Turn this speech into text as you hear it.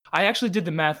I actually did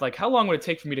the math. Like, how long would it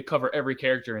take for me to cover every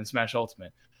character in Smash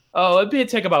Ultimate? Oh, it'd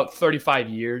take about 35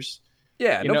 years.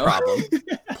 Yeah, You no know, problem.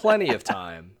 Plenty of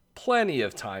time. Plenty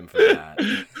of time for that.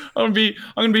 I'm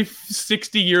gonna be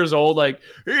 60 years old. Like,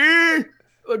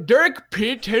 Derek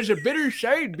Pitt has a bitter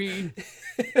side B.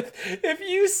 If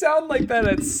you sound like that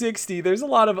at 60, there's a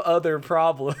lot of other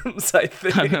problems, I I'm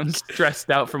think.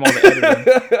 stressed out from all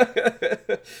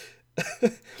the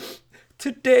editing.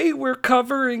 Today we're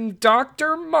covering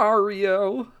Dr.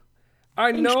 Mario.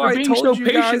 I Thanks know for I being so told you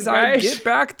patient, guys I'd guys. get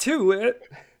back to it.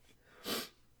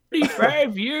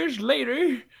 35 years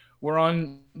later, we're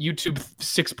on YouTube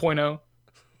 6.0.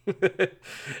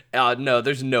 No,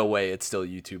 there's no way it's still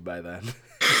YouTube by then.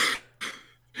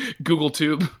 Google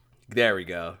Tube. There we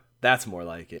go. That's more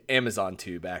like it. Amazon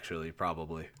Tube, actually,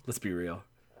 probably. Let's be real.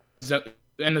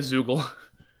 And the Zoogle.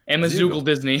 And the Zoogle. Zoogle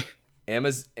Disney.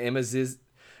 Amaz.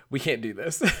 We can't do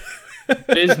this.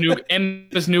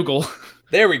 Noogle.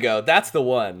 There we go. That's the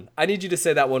one. I need you to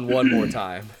say that one more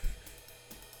time.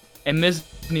 And Ms.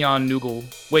 Neon Noogle.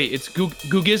 Wait, it's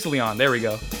Googizleon. There we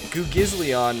go.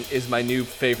 Googizleon is my new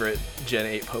favorite Gen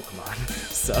 8 Pokemon.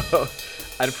 So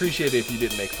I'd appreciate it if you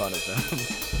didn't make fun of them.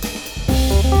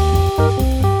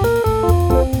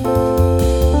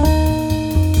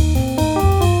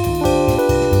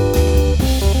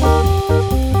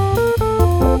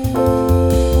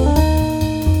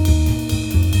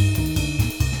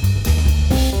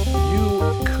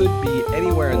 You could be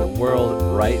anywhere in the world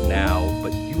right now,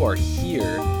 but you are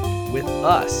here with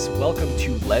us. Welcome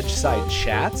to Ledgeside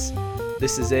Chats.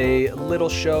 This is a little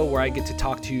show where I get to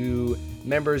talk to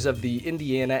members of the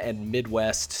Indiana and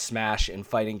Midwest Smash and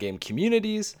fighting game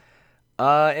communities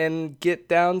and get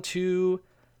down to,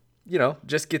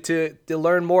 just get to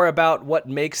learn more about what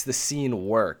makes the scene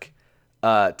work.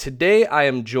 Today I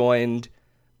am joined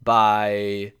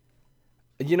by,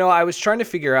 I was trying to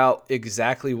figure out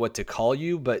exactly what to call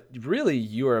you, but really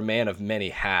you are a man of many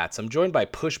hats. I'm joined by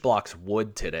Pushblocks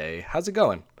Wood today. How's it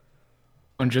going?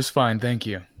 I'm just fine, thank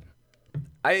you.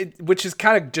 Which is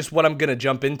kind of just what I'm gonna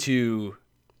jump into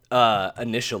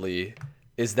initially,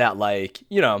 is that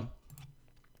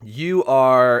you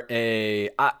are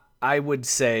I would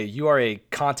say you are a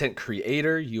content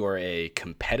creator, you are a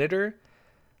competitor,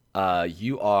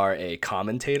 you are a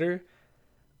commentator.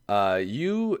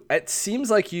 It seems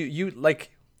like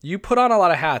you put on a lot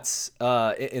of hats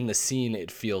in the scene. It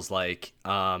feels like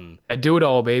I do it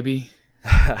all, baby.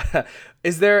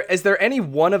 Is there any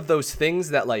one of those things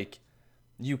that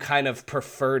you kind of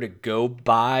prefer to go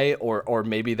by, or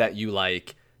maybe that you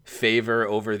favor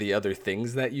over the other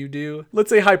things that you do? Let's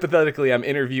say hypothetically I'm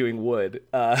interviewing Wood.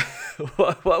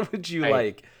 What would you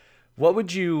like? What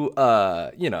would you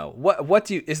what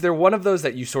do you, is there one of those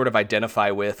that you sort of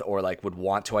identify with, or would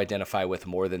want to identify with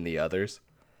more than the others?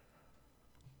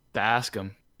 To ask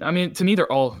them. I mean, to me,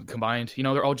 they're all combined.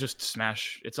 They're all just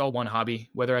Smash. It's all one hobby.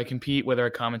 Whether I compete, whether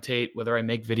I commentate, whether I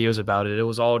make videos about it, it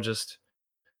was all just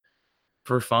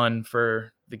for fun,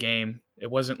 for the game. It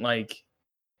wasn't like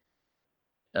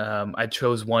I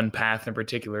chose one path in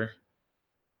particular.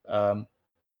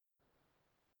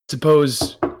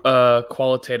 Suppose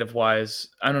qualitative wise,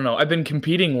 I don't know. I've been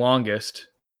competing longest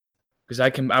because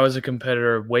I was a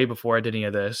competitor way before I did any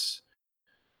of this.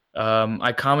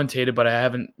 I commentated, but I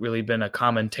haven't really been a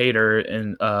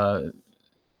commentator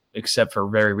except for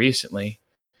very recently,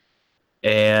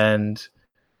 and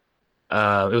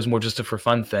it was more just a for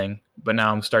fun thing. But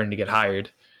now I'm starting to get hired.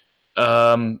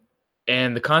 And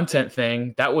the content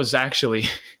thing, that was actually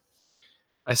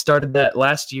I started that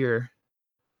last year.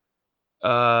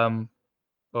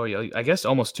 Oh yeah, I guess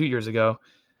almost 2 years ago.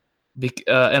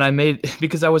 And I made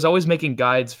because I was always making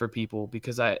guides for people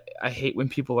because I hate when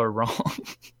people are wrong.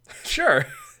 Sure.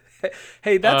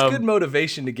 Hey, that's good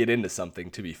motivation to get into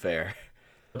something, to be fair.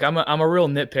 Look, I'm a real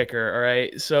nitpicker, all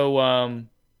right? So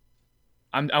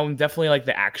I'm definitely like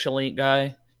the actual ain't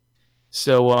guy.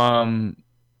 So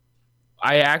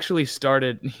I actually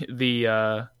started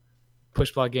the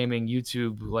Pushblock Gaming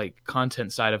YouTube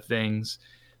content side of things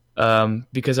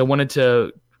because I wanted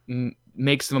to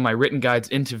make some of my written guides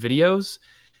into videos,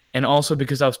 and also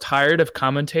because I was tired of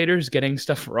commentators getting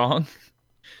stuff wrong.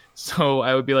 So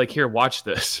I would be like, here, watch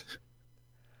this.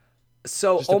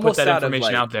 So Just to put that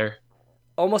information out there.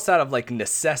 Almost out of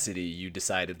necessity, you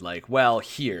decided well,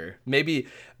 here, maybe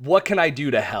what can I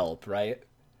do to help, right?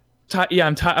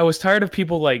 I was tired of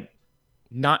people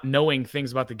not knowing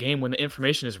things about the game when the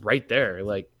information is right there.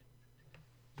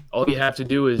 All you have to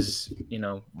do is,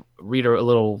 read a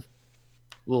little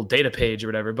data page or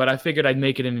whatever. But I figured I'd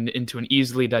make it into an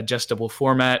easily digestible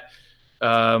format.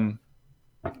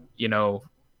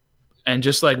 And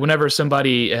just like whenever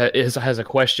somebody has a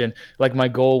question, like my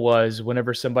goal was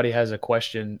whenever somebody has a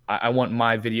question, I want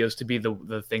my videos to be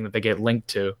the thing that they get linked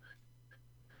to.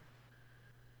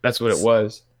 That's what it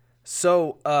was.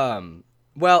 So,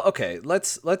 well, okay,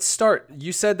 let's start.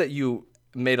 You said that you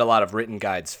made a lot of written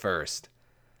guides first.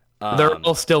 They're Um,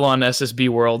 all still on SSB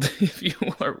World if you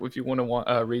want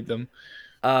to read them.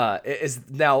 is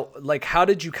now like how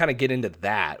did you kind of get into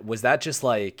that? Was that just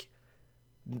like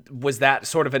was that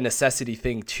sort of a necessity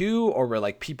thing too, or were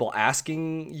like people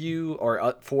asking you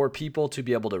or for people to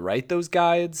be able to write those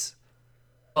guides?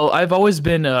 Oh, I've always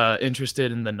been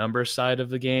interested in the number side of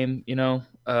the game. I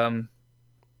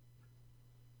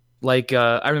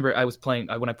remember I was playing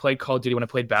when I played Call of Duty, when I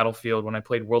played Battlefield, when I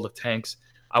played World of Tanks.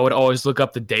 I would always look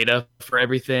up the data for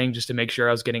everything just to make sure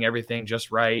I was getting everything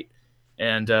just right,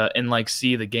 and like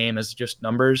see the game as just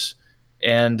numbers.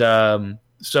 And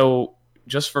so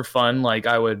just for fun, like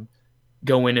I would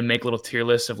go in and make little tier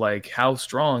lists of like how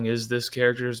strong is this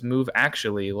character's move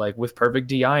actually, like with perfect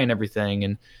DI and everything,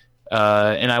 and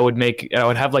I would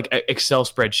have like Excel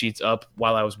spreadsheets up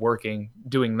while I was working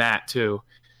doing that too.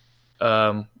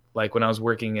 Like when I was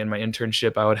working in my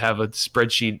internship, I would have a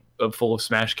spreadsheet full of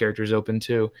Smash characters open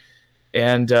too,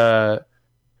 and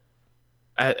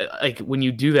like when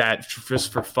you do that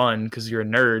just for fun because you're a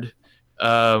nerd,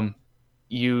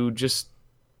 you just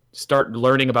start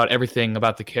learning about everything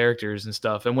about the characters and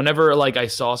stuff. And whenever like I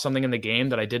saw something in the game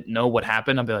that I didn't know what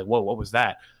happened, I'd be like, "Whoa, what was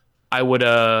that?" I would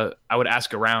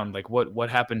ask around like what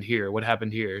happened here? What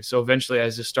happened here? So eventually I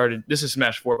just started, this is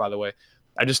Smash 4 by the way.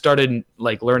 I just started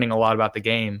like learning a lot about the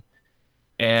game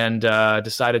and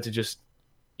decided to just,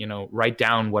 write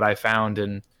down what I found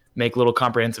and make little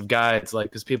comprehensive guides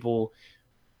like cuz people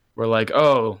were like,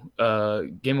 "Oh,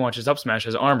 Game & Watch's Up Smash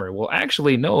has armor." Well,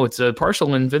 actually no, it's a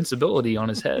partial invincibility on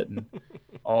his head and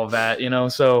all of that.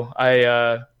 So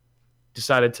I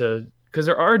decided to, cuz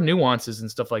there are nuances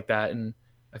and stuff like that, and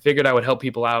I figured I would help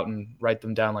people out and write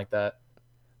them down like that.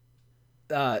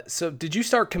 So did you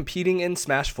start competing in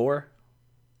Smash 4?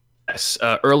 Yes,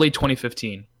 early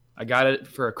 2015. I got it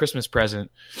for a Christmas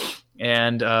present,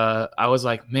 and I was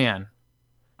like, man,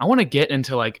 I want to get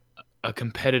into like a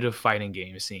competitive fighting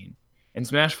game scene. And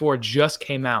Smash 4 just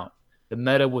came out. The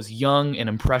meta was young and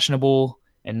impressionable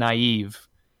and naive,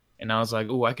 and I was like,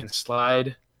 "Ooh, I can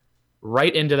slide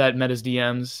right into that meta's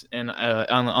DMs and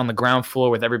on the ground floor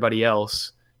with everybody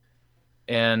else."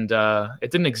 And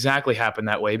it didn't exactly happen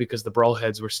that way because the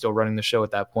Brawlheads were still running the show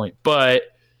at that point. But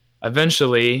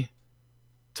eventually,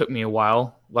 took me a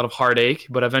while, a lot of heartache,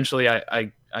 but eventually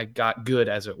I got good,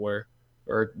 as it were,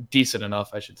 or decent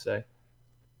enough, I should say.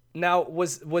 Now,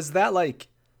 was that like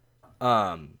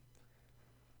um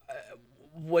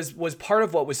was part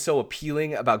of what was so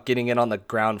appealing about getting in on the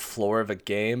ground floor of a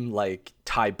game like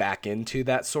tie back into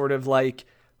that sort of like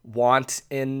want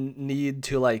and need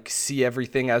to like see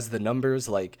everything as the numbers?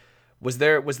 Like was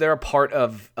there a part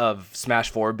of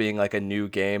Smash 4 being like a new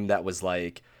game that was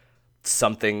like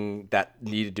something that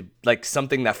needed to like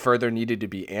something that further needed to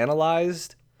be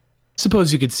analyzed?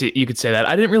 Suppose you could say that.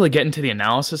 I didn't really get into the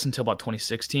analysis until about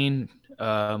 2016,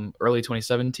 early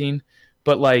 2017,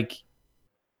 but like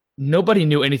nobody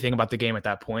knew anything about the game at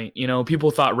that point.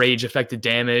 People thought rage affected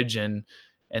damage and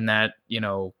that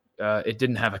it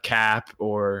didn't have a cap,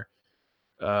 or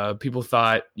people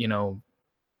thought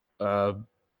uh,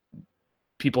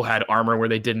 people had armor where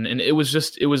they didn't, and it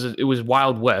was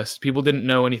Wild West. People didn't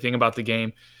know anything about the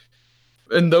game,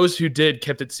 and those who did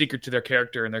kept it secret to their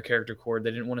character and their character core.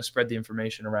 They didn't want to spread the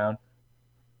information around.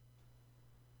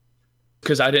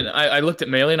 Because I didn't, I looked at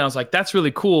Melee and I was like, "That's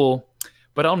really cool,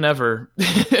 but I'll never."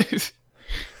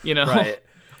 Right.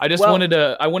 I just Well,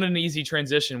 I wanted an easy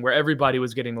transition where everybody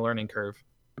was getting the learning curve.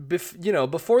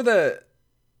 before the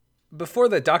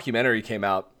documentary came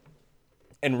out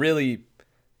and really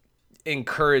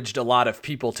encouraged a lot of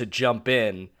people to jump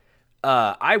in,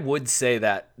 I would say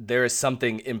that there is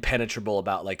something impenetrable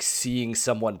about like seeing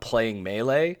someone playing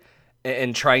Melee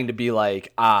and trying to be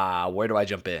like, where do I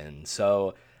jump in?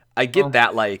 So I get Well,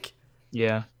 that, like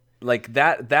yeah.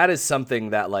 that is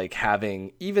something that like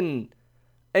having even,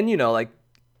 and like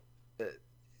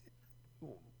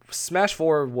Smash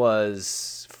 4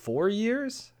 was 4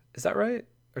 years, is that right?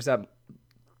 Or is that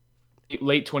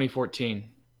Late 2014.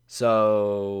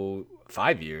 so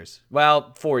 5 years?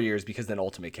 Well, 4 years because then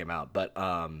Ultimate came out. But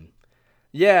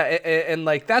yeah, and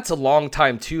like that's a long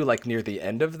time too, like near the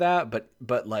end of that.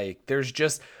 But like there's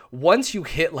just once you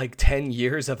hit like 10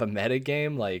 years of a meta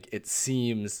game, like it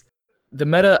seems The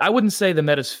meta, I wouldn't say the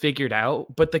meta's figured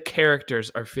out, but the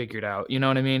characters are figured out. You know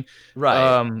what I mean? right.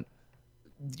 Um,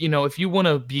 if you want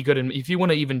to be good if you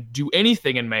want to even do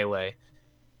anything in Melee,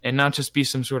 and not just be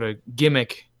some sort of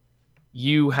gimmick.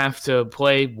 You have to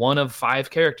play one of 5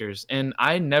 characters, and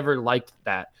I never liked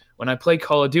that. When I played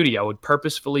Call of Duty, I would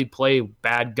purposefully play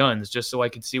bad guns just so I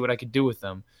could see what I could do with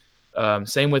them.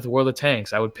 Same with World of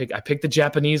Tanks. I picked the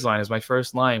Japanese line as my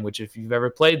first line, which if you've ever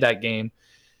played that game,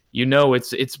 you know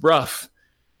it's rough.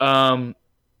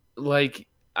 Like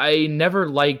I never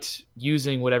liked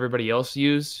using what everybody else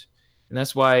used, and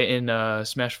that's why in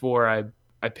Smash 4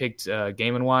 I picked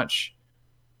Game and Watch.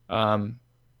 Well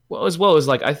as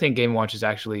like I think Game and Watch is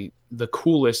actually the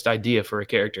coolest idea for a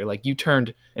character. Like you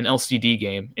turned an LCD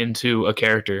game into a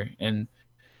character, and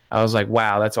I was like,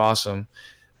 wow, that's awesome.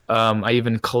 I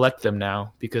even collect them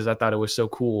now because I thought it was so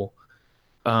cool.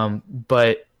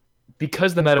 But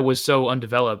because the meta was so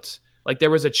undeveloped, like there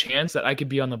was a chance that I could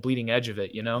be on the bleeding edge of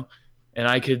it, you know, and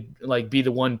I could like be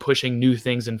the one pushing new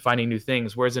things and finding new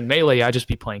things. Whereas in Melee, I'd just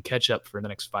be playing catch up for the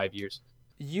next 5 years.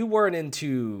 You weren't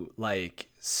into like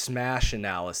Smash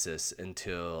analysis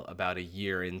until about a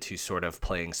year into sort of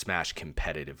playing Smash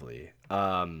competitively.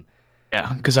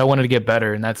 Yeah, because I wanted to get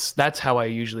better, and that's how I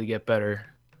usually get better.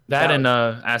 That and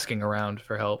asking around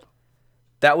for help.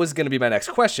 That was going to be my next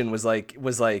question.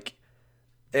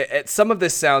 Some of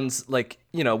this sounds like,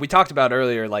 you know, we talked about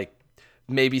earlier, like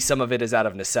maybe some of it is out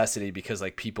of necessity because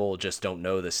like people just don't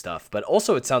know this stuff, but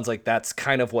also it sounds like that's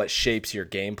kind of what shapes your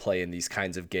gameplay in these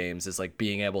kinds of games, is like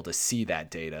being able to see that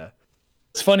data.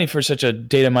 It's funny for such a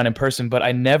data-minded person, but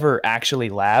I never actually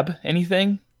lab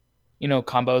anything, you know,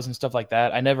 combos and stuff like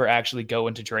that. I never actually go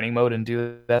into training mode and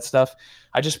do that stuff.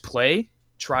 I just play,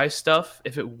 try stuff.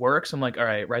 If it works, I'm like, all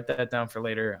right, write that down for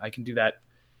later. I can do that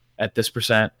at this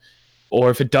percent. Or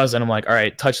if it doesn't, I'm like, all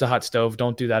right, touch the hot stove.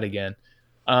 Don't do that again.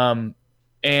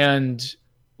 And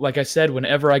like I said,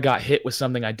 whenever I got hit with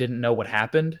something I didn't know what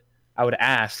happened, I would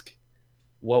ask,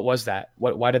 what was that?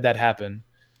 Why did that happen?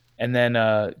 And then,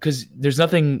 because there's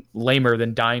nothing lamer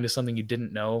than dying to something you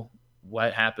didn't know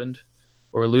what happened,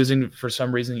 or losing for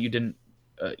some reason you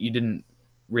didn't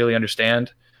really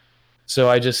understand. So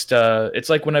I just, it's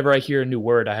like whenever I hear a new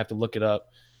word, I have to look it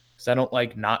up because I don't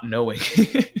like not knowing.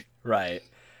 Right.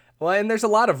 Well, and there's a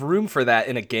lot of room for that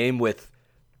in a game with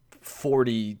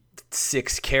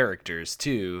 46 characters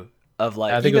too. Of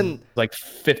like, I think even it was like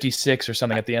 56 or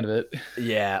something at the end of it.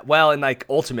 Yeah. Well, and like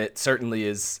Ultimate certainly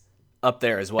is up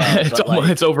there as well.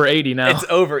 It's over 80 now. It's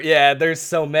over. Yeah, there's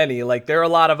so many. Like there are a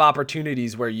lot of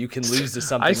opportunities where you can lose to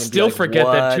something. I still forget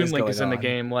that Toon Link is in the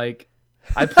game. Like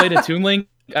I played a Toon Link.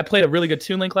 I played a really good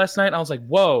Toon Link last night, and I was like,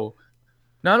 whoa,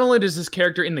 not only does this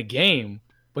character in the game,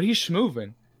 but he's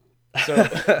schmoovin'.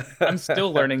 So I'm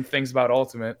still learning things about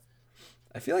Ultimate.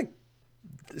 I feel like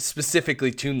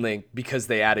specifically Toon Link, because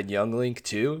they added Young Link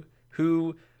too,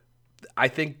 who I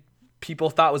think people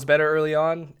thought was better early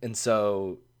on, and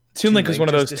so Toon Link is one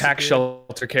of those tax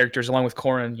shelter characters along with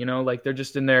Corrin, you know, like they're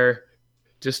just in there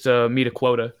just to meet a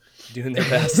quota, doing their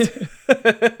best.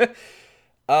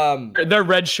 They're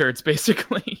red shirts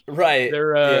basically. Right.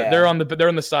 They're on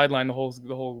the sideline the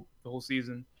whole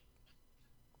season.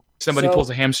 Somebody pulls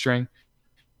a hamstring.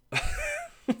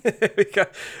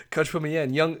 Coach put me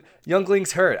in. Young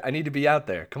Link's hurt. I need to be out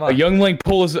there. Come on. Young Link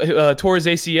tore his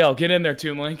ACL. Get in there,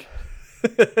 Toon Link.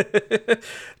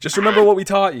 Just remember what we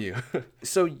taught you.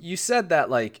 So you said that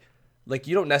like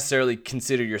you don't necessarily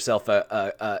consider yourself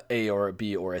a A or a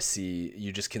B or a C.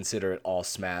 You just consider it all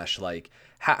Smash. Like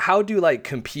how do like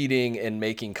competing and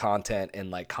making content and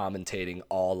like commentating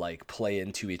all like play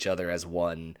into each other as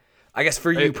one? I guess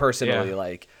for you personally,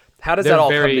 like how does that all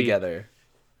come together?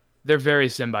 They're very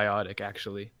symbiotic,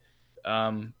 actually.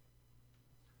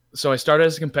 So I started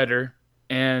as a competitor,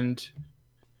 and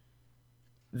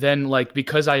then like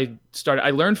because I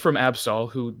learned from Absol,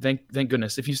 who thank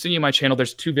goodness. If you see my channel,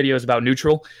 there's 2 videos about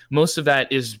neutral. Most of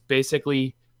that is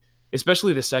basically,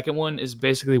 especially the second one, is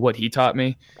basically what he taught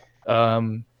me.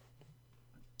 And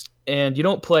you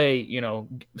don't play, you know,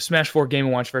 Smash 4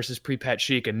 Game & Watch versus Pre-Patch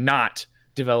Sheik and not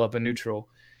develop a neutral.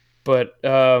 But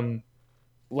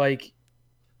like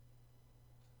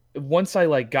once I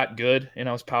like got good and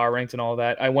I was power ranked and all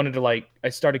that, I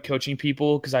started coaching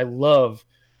people because I love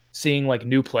seeing like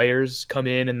new players come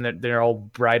in and they're all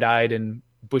bright-eyed and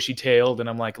bushy-tailed, and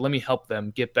I'm like, let me help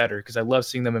them get better because I love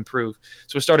seeing them improve.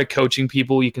 So I started coaching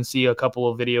people. You can see a couple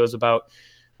of videos about,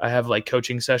 I have like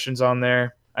coaching sessions on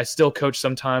there. I still coach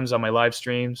sometimes on my live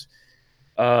streams.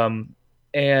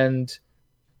 And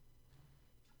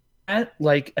at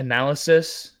like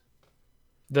analysis,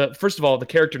 first of all, the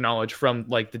character knowledge from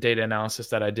like the data analysis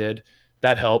that I did,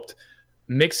 that helped.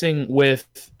 Mixing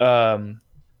with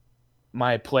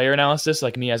my player analysis,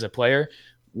 like me as a player,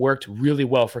 worked really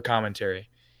well for commentary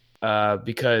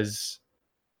because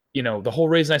the whole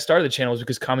reason I started the channel was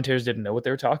because commentators didn't know what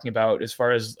they were talking about as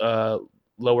far as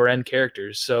lower end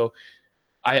characters. So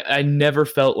I never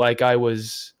felt like I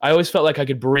always felt like I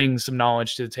could bring some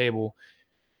knowledge to the table.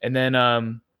 And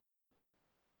then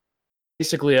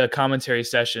basically a commentary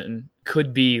session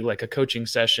could be like a coaching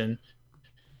session,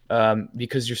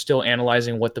 because you're still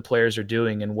analyzing what the players are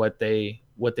doing and what they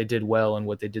did well and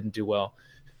what they didn't do well.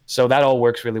 So that all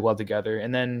works really well together.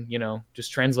 And then,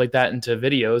 just translate that into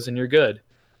videos and you're good.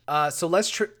 So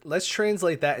let's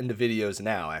translate that into videos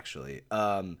now. Actually,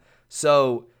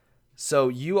 so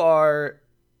you are.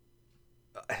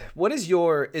 What is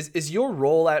your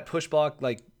role at Pushblock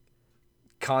like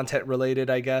content related?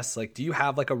 I guess like, do you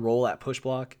have like a role at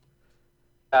Pushblock?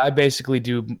 I basically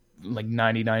do like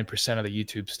 99% of the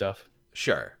YouTube stuff.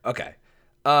 Sure. Okay.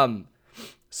 Um,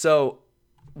 so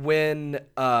when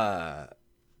I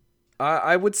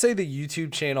would say the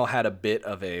YouTube channel had a bit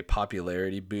of a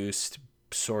popularity boost,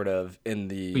 sort of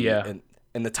Yeah.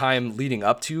 in the time leading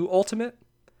up to Ultimate,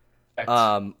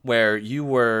 Correct. where you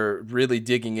were really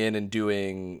digging in and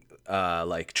doing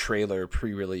like trailer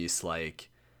pre-release like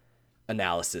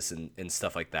analysis and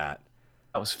stuff like that.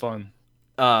 That was fun.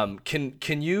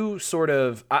 Can you sort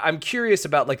of I'm curious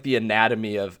about like the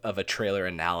anatomy of a trailer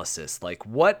analysis. Like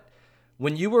what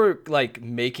when you were like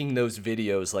making those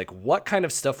videos, like what kind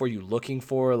of stuff were you looking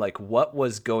for? Like what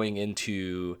was going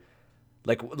into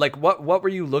like what were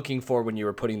you looking for when you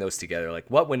were putting those together? Like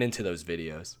what went into those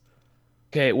videos?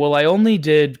 Okay, well, I only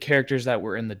did characters that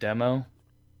were in the demo.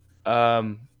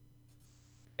 Um,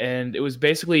 and it was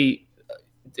basically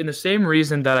in the same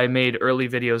reason that I made early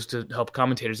videos to help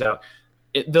commentators out.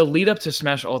 The lead up to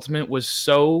Smash Ultimate was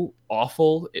so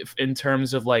awful in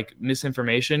terms of like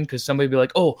misinformation, because somebody would be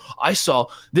like, "Oh, I saw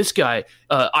this guy.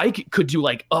 Could do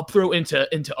like up throw into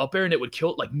up air and it would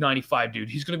kill it like 95, dude.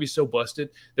 He's gonna be so busted."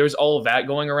 There was all of that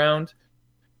going around,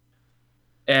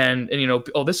 and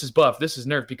oh, this is buff, this is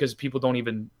nerf, because people don't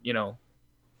even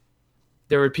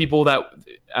there were people that,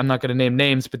 I'm not going to name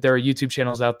names, but there are YouTube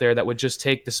channels out there that would just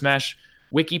take the Smash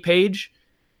wiki page,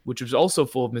 which was also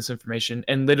full of misinformation,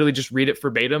 and literally just read it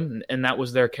verbatim, and that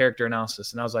was their character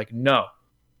analysis. And I was like, no,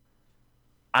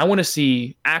 I want to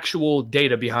see actual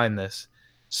data behind this.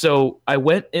 So I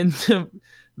went into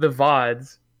the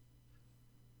VODs,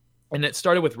 and it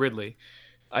started with Ridley.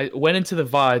 I went into the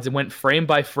VODs and went frame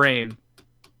by frame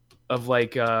of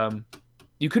like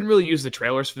you couldn't really use the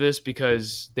trailers for this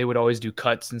because they would always do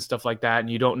cuts and stuff like that, and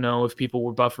you don't know if people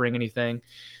were buffering anything.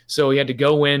 So you had to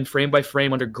go in frame by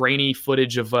frame under grainy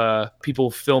footage of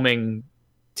people filming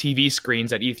TV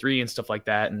screens at E3 and stuff like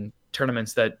that, and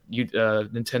tournaments that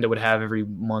Nintendo would have every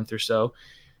month or so.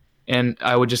 And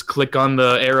I would just click on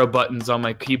the arrow buttons on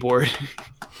my keyboard.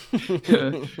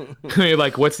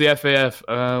 Like, what's the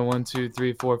FAF? 1, 2,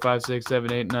 3, 4, 5, 6,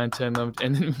 7, 8, 9, 10, 11,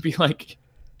 and then it would be like,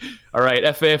 all right,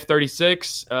 FAF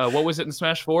 36. What was it in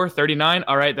Smash 4? 39.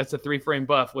 All right, that's a 3-frame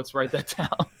buff. Let's write that down.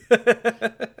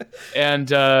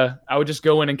 And I would just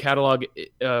go in and catalog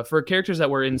for characters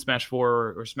that were in Smash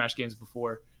 4 or Smash games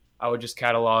before. I would just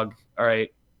catalog. All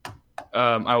right,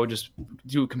 I would just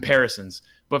do comparisons.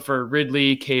 But for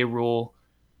Ridley, K. Rool,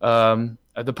 the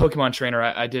Pokemon trainer,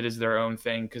 I did as their own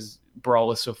thing because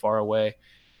Brawl is so far away.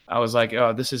 I was like,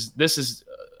 oh, this is.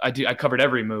 I covered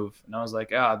every move, and I was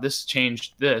like, this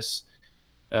changed this.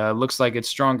 Looks like it's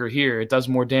stronger here. It does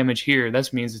more damage here.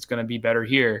 That means it's going to be better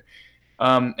here.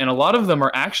 And a lot of them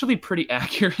are actually pretty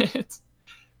accurate.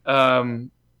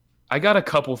 I got a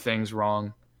couple things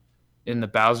wrong in the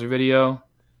Bowser video,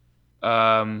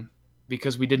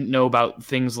 because we didn't know about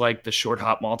things like the short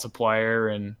hop multiplier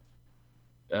and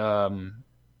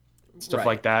stuff Right.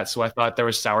 like that. So I thought there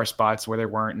was sour spots where there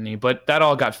weren't any, but that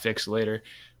all got fixed later.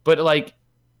 But like,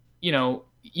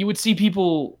 you would see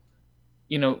people,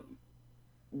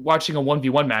 watching a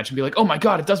 1v1 match and be like, "Oh my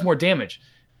god, it does more damage."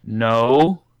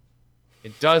 No,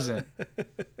 it doesn't.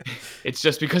 It's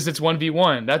just because it's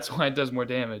 1v1. That's why it does more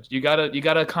damage. You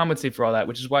gotta compensate for all that,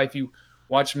 which is why if you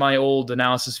watch my old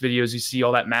analysis videos, you see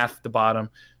all that math at the bottom,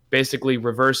 basically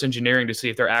reverse engineering to see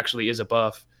if there actually is a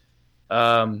buff.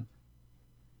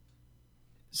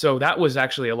 So that was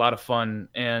actually a lot of fun,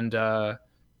 and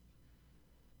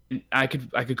I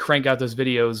could crank out those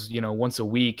videos, once a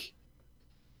week.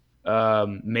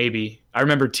 Maybe. I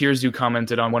remember Tearsu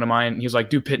commented on one of mine. He was like,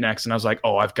 "Do pit next," and I was like,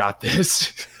 "Oh, I've got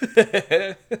this."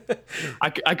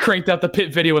 I cranked out the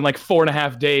pit video in like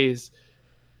 4.5 days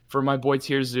for my boy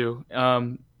Tearsu.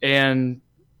 And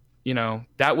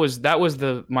that was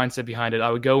the mindset behind it. I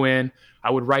would go in,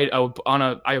 I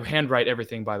would handwrite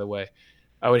everything, by the way.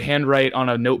 I would handwrite on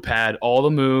a notepad all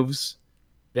the moves.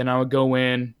 Then I would go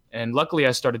in, And luckily,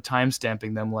 I started time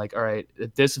stamping them. Like, all right,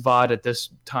 at this VOD at this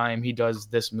time, he does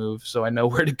this move, so I know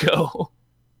where to go.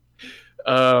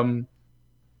 um,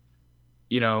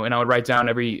 and I would write down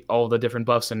all the different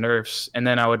buffs and nerfs, and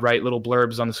then I would write little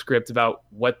blurbs on the script about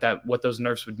what those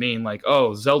nerfs would mean. Like,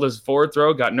 oh, Zelda's forward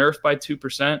throw got nerfed by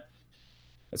 2%.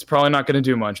 It's probably not going to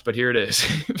do much, but here it is.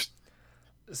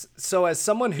 So as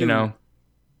someone who,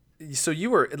 so you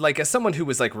were like, as someone who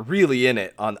was like really in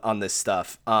it on this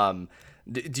stuff,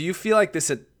 do you feel like this,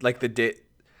 like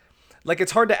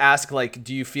it's hard to ask, like,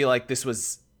 do you feel like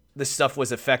this stuff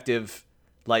was effective,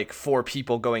 like, for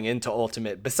people going into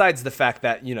Ultimate, besides the fact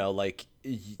that, like,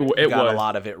 you got a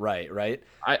lot of it right?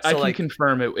 I can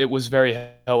confirm it was very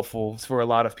helpful for a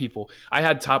lot of people. I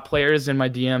had top players in my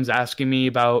DMs asking me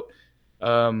about,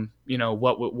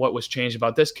 what was changed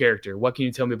about this character? What can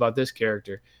you tell me about this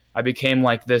character? I became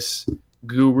like this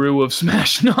guru of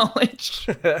Smash knowledge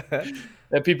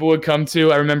that people would come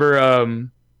to. I remember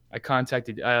I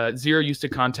contacted Zero used to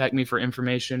contact me for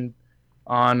information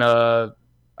on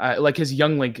like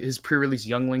his pre-release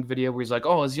Young Link video where he's like,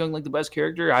 oh, is Young Link the best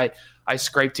character? I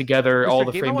scraped together all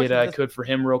the frame data I could for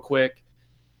him real quick.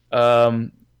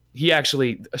 He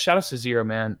actually, shout out to Zero,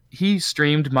 man. He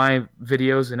streamed my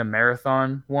videos in a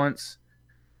marathon once,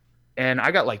 and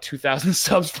I got like 2,000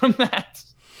 subs from that.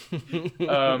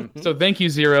 So thank you,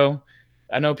 Zero.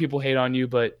 I know people hate on you,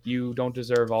 but you don't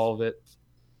deserve all of it.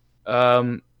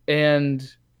 And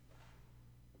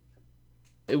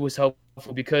it was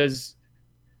helpful because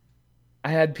I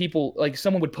had people, like,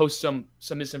 someone would post some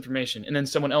misinformation, and then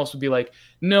someone else would be like,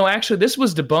 no, actually this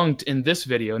was debunked in this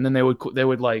video, and then they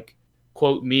would like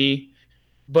quote me.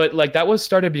 But like that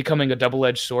started becoming a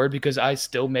double-edged sword because I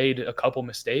still made a couple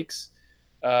mistakes,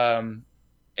 and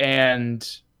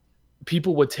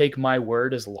people would take my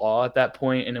word as law at that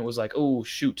point, and it was like, oh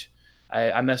shoot,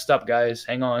 I messed up, guys,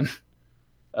 hang on.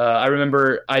 I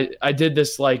remember I did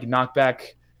this like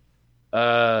knockback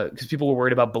because people were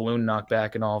worried about balloon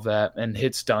knockback and all of that and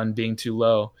hit stun being too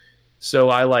low. So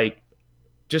I like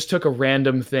just took a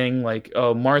random thing like,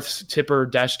 oh, Marth's Tipper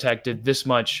dash attack did this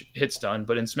much hit stun,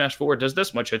 but in Smash 4 it does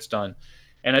this much hit stun.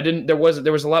 And there was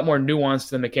a lot more nuance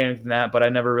to the mechanic than that, but I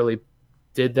never really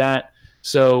did that.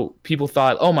 So people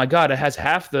thought, oh my god, it has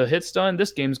half the hit stun,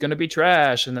 this game's going to be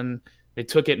trash. And then they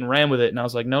took it and ran with it, and I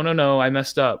was like, no, I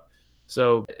messed up.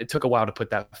 So it took a while to put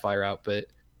that fire out, but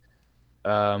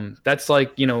that's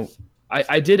like,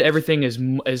 I did everything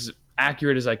as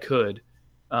accurate as I could.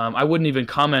 I wouldn't even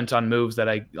comment on moves that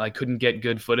I couldn't get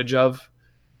good footage of.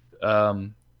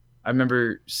 I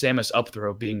remember Samus up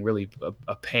throw being really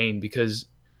a pain because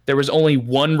there was only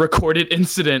one recorded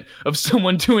incident of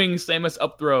someone doing Samus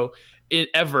up throw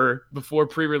ever before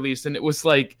pre-release, and it was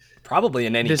like probably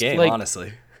in any game, like,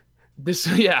 honestly.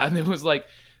 And it was like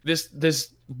this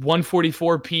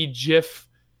 144p GIF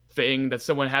thing that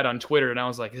someone had on Twitter, and I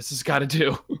was like, this has got to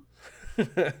do.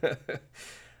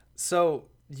 So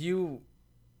you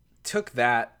took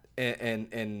that,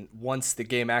 and once the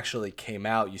game actually came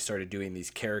out, you started doing these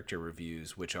character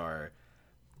reviews, which are,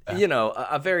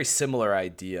 a very similar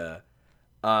idea.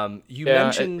 You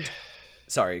mentioned.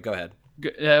 Sorry, go ahead.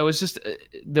 It was just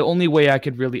the only way I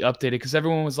could really update it because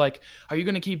everyone was like, "Are you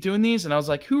going to keep doing these?" And I was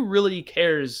like, "Who really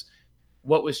cares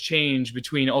what was changed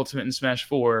between Ultimate and Smash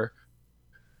 4?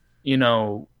 When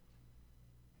no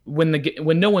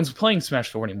one's playing Smash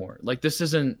 4 anymore. Like, this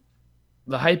isn't,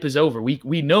 the hype is over.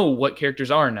 We know what characters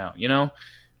are now,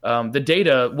 the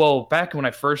data, well, back when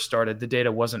I first started, the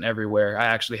data wasn't everywhere. I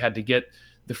actually had to get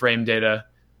the frame data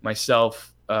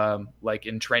myself, like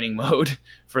in training mode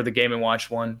for the Game & Watch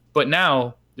one. But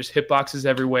now there's hitboxes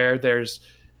everywhere. There's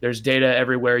data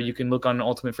everywhere. You can look on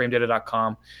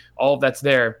ultimateframedata.com. All of that's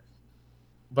there.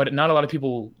 But not a lot of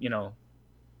people,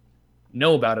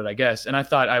 know about it, I guess. And I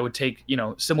thought I would take,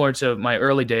 similar to my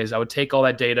early days, I would take all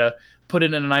that data, put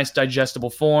it in a nice digestible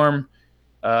form,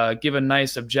 give a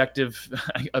nice objective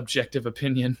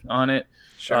opinion on it.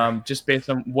 Sure. Just based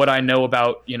on what I know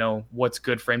about, what's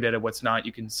good frame data, what's not.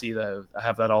 You can see I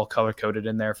have that all color coded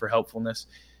in there for helpfulness.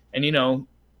 And,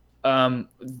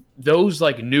 those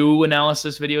like new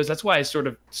analysis videos, that's why I sort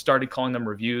of started calling them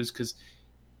reviews, because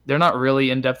they're not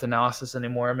really in-depth analysis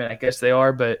anymore. I mean, I guess they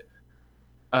are, but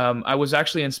I was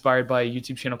actually inspired by a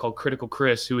YouTube channel called Critical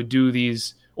Chris, who would do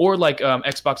these, or like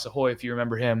Xbox Ahoy, if you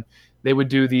remember him. They would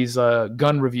do these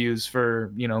gun reviews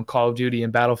for, Call of Duty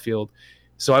and Battlefield.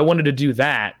 So I wanted to do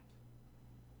that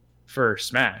for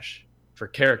Smash, for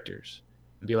characters,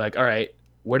 and be like, all right,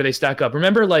 where do they stack up?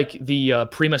 Remember like the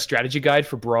Prima strategy guide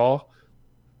for Brawl?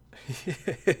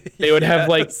 They would have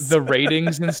like the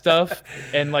ratings and stuff,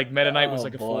 and like Meta Knight was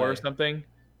like a 4 or something.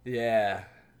 Yeah.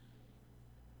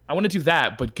 I want to do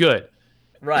that, but good.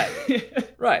 Right.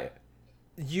 Right.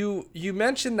 You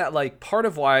mentioned that like part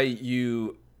of why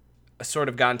you sort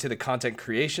of got into the content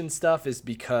creation stuff is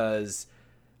because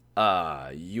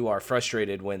you are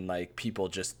frustrated when like people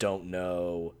just don't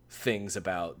know things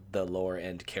about the lower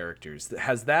end characters.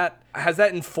 Has that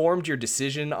informed your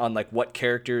decision on like what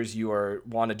characters you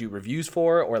want to do reviews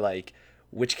for, or like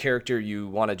which character you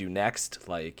want to do next?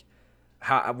 Like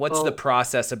what's the Well,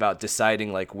 process about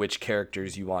deciding like which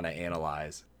characters you want to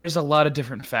analyze? there's a lot of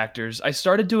different factors. I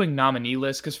started doing nominee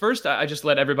lists because first I just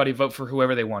let everybody vote for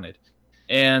whoever they wanted,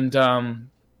 and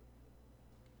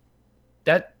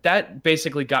that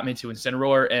basically got me to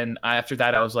Incineroar. And after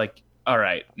that, I was like, all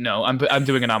right, no, I'm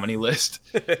doing a nominee list,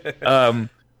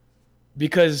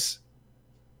 because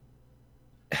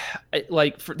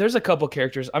there's a couple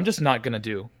characters I'm just not gonna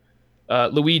do.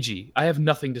 Luigi, I have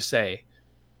nothing to say.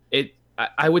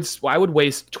 I would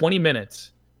waste 20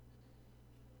 minutes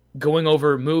going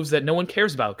over moves that no one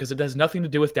cares about because it has nothing to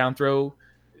do with down throw,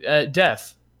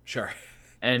 death, Sure.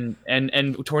 and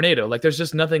tornado. Like there's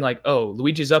just nothing like, oh,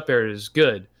 Luigi's up air is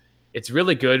good. It's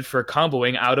really good for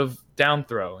comboing out of down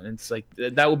throw, and it's like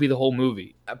that would be the whole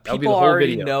movie. That would be People the whole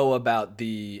already video. know about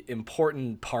the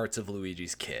important parts of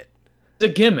Luigi's kit.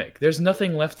 It's a gimmick. There's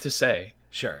nothing left to say.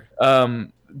 Sure.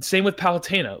 Same with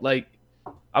Palutena. Like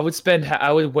I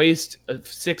would waste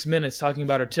 6 minutes talking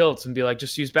about her tilts and be like,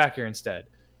 just use back air instead.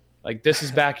 Like this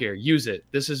is back air, use it.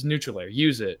 This is neutral air,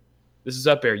 use it. This is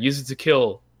up air, use it to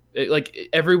kill. Like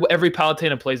every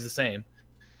Palutena plays the same,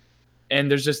 and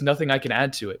there's just nothing I can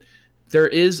add to it. There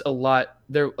is a lot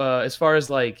there as far as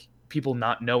like people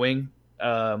not knowing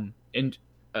and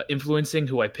influencing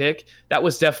who I pick. That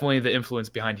was definitely the influence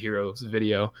behind Hero's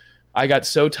video. I got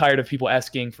so tired of people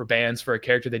asking for bans for a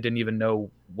character they didn't even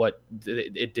know what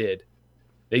it did.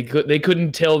 They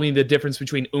couldn't tell me the difference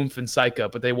between Oomph and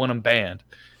Psycha, but they want them banned.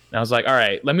 And I was like, all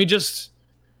right, let me just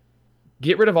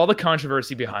get rid of all the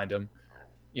controversy behind him.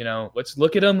 You know, let's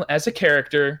look at him as a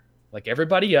character like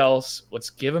everybody else. Let's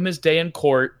give him his day in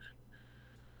court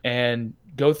and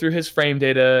go through his frame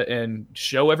data and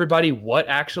show everybody what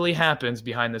actually happens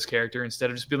behind this character instead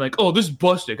of just being like, oh, this is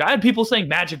busted. I had people saying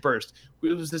Magic Burst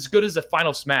it was as good as the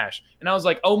Final Smash. And I was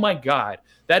like, oh my God,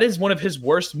 that is one of his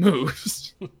worst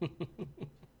moves.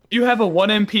 You have a 1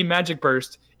 MP Magic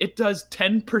Burst. It does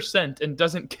 10% and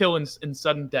doesn't kill in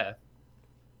sudden death.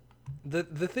 The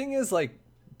thing is, like,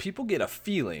 people get a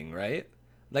feeling, right?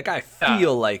 Like, I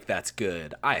feel like that's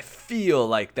good. I feel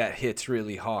like that hits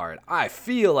really hard. I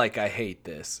feel like I hate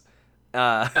this.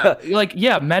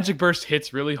 Magic Burst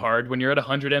hits really hard when you're at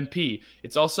 100 MP.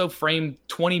 It's also frame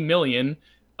 20 million.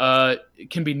 It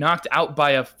can be knocked out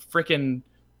by a freaking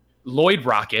Lloyd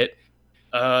rocket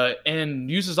and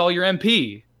uses all your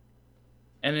MP.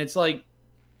 And it's like,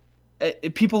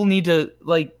 people need to,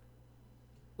 like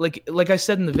I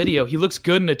said in the video, he looks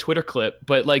good in a Twitter clip,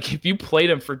 but like if you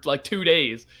played him for like 2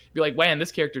 days, you'd be like, man,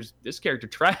 this character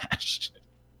trash.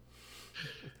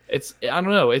 I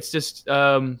don't know. It's just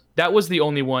that was the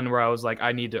only one where I was like,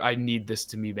 I need this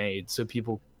to be made so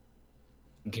people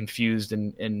confused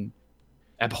and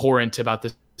abhorrent about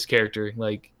this character.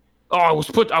 Like, oh, I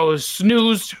was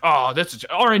snoozed. Oh, this is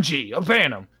RNG. I'll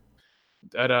ban him.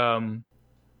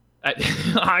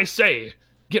 I say,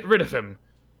 get rid of him.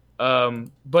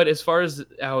 But as far as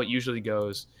how it usually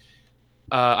goes,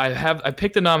 I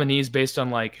picked the nominees based on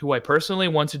like who I personally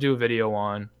want to do a video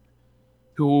on,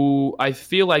 who I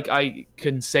feel like I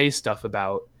can say stuff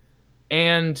about,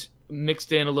 and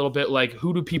mixed in a little bit like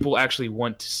who do people actually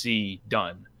want to see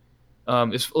done.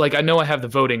 It's like I know I have the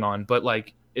voting on, but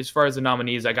like as far as the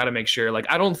nominees, I got to make sure. Like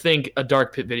I don't think a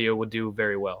Dark Pit video would do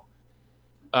very well.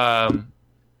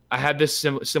 I had this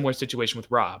similar situation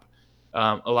with Rob.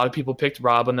 A lot of people picked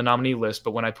Rob on the nominee list,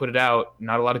 but when I put it out,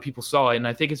 not a lot of people saw it, and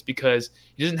I think it's because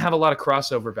he doesn't have a lot of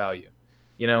crossover value.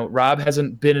 You know, Rob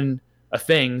hasn't been a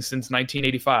thing since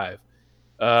 1985.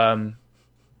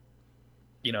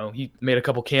 You know, he made a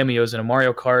couple cameos in a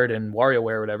Mario Kart and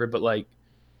WarioWare or whatever, but like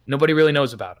nobody really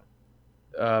knows about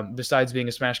him besides being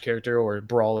a Smash character or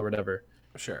Brawl or whatever.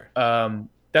 Sure.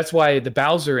 That's why the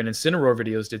Bowser and Incineroar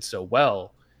videos did so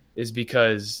well, is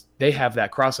because they have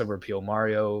that crossover appeal.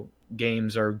 Mario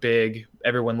games are big.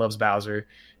 Everyone loves Bowser.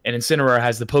 And Incineroar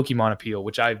has the Pokemon appeal,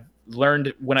 which I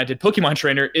learned when I did Pokemon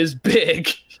Trainer is big.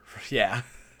 Yeah.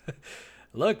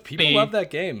 Look, people love that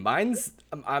game. Mine's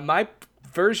my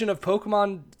version of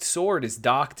Pokemon Sword is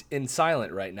docked in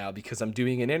silent right now because I'm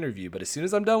doing an interview. But as soon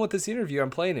as I'm done with this interview, I'm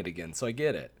playing it again. So I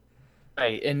get it.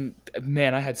 Right. And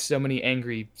man, I had so many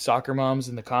angry soccer moms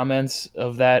in the comments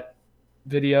of that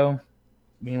video.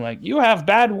 being like, "You have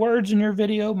bad words in your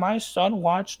video. My son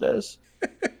watched this.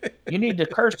 You need to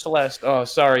curse less." Oh,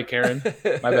 sorry, Karen.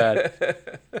 My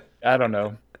bad. I don't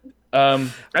know. I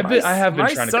have been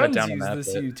My trying to cut sons down on use that,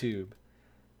 this but YouTube.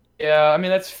 yeah, I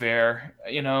mean that's fair.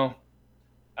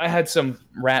 I had some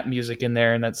rap music in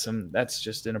there, and that's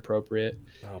just inappropriate,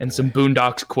 Oh and some boy.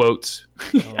 Boondocks quotes.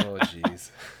 Oh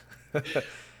jeez.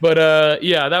 But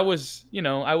yeah, that was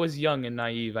I was young and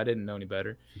naive. I didn't know any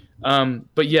better.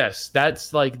 But yes,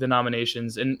 that's like the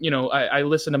nominations, and I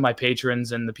listen to my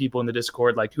patrons and the people in the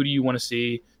Discord. Like, who do you want to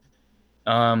see?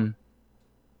 Um,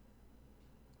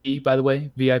 by the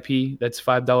way, VIP. That's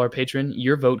 $5 patron.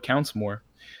 Your vote counts more.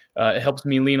 It helps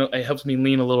me lean. It helps me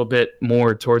lean a little bit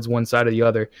more towards one side or the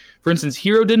other. For instance,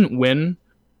 Hero didn't win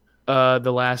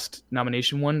the last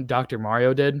nomination one. Dr.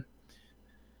 Mario did,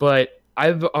 but I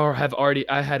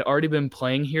had already been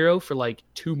playing Hero for like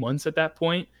 2 months at that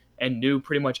point and knew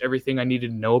pretty much everything I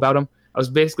needed to know about him. I was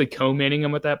basically co-maining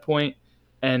him at that point,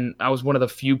 and I was one of the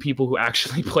few people who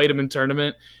actually played him in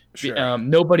tournament. Sure.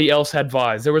 Nobody else had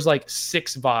VODs. There was like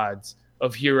 6 VODs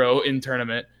of Hero in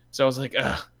tournament, so I was like,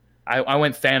 ugh. I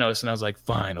went Thanos, and I was like,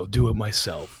 fine, I'll do it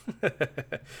myself.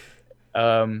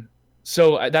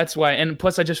 So that's why, and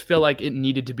plus I just feel like it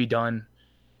needed to be done.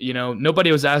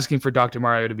 Nobody was asking for Dr.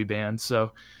 Mario to be banned,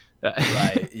 so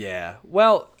Right. Yeah.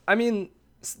 Well, I mean,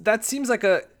 that seems like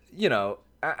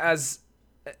as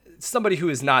somebody who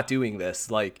is not doing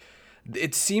this, like,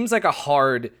 it seems like a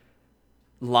hard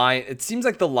line. It seems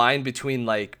like the line between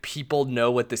like people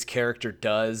know what this character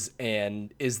does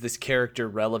and is this character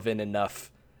relevant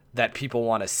enough that people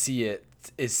want to see it.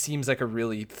 It seems like a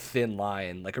really thin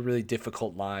line, like a really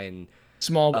difficult line. it's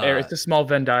a small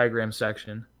Venn diagram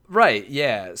section. Right,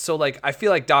 yeah. So like I feel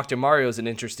like Dr. Mario is an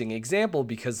interesting example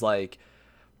because like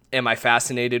am I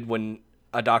fascinated when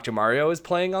a Dr. Mario is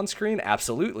playing on screen?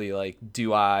 Absolutely. Like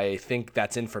do I think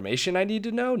that's information I need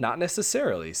to know? Not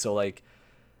necessarily. So like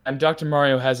And Dr.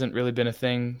 Mario hasn't really been a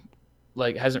thing,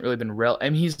 like hasn't really been I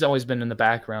mean, he's always been in the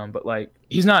background, but like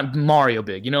he's not Mario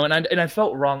big, and I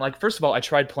felt wrong. Like, first of all, I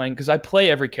tried playing because I play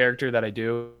every character that I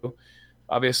do,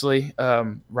 obviously.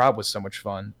 Rob was so much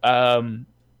fun.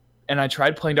 And I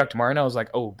tried playing Dr. Mario, and I was like,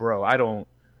 oh bro, I don't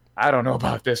know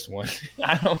about this one.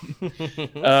 I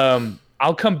don't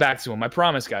I'll come back to him. I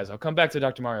promise, guys. I'll come back to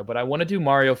Dr. Mario, but I want to do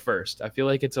Mario first. I feel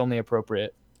like it's only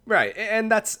appropriate. right.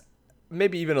 And that's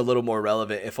maybe even a little more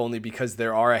relevant if only because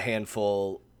there are a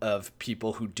handful of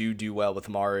people who do well with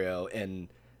Mario and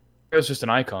It was just an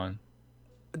icon.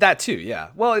 that too, yeah.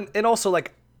 Well, and also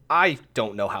like I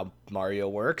don't know how Mario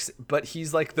works, but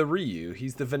he's like the Ryu.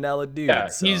 He's the vanilla dude. Yeah,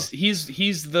 So.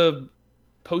 he's the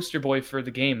poster boy for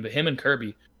the game. Him and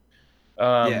Kirby,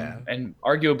 Yeah. and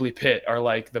arguably Pit are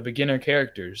like the beginner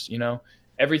characters.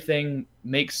 Everything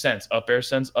makes sense. Up air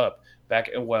sends up.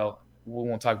 Well, we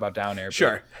won't talk about down air.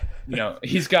 Sure. But,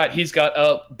 he's got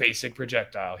a basic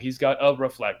projectile. He's got a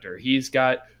reflector. He's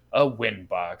got a wind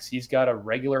box. He's got a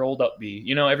regular old up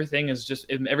B. Everything it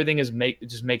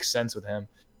just makes sense with him.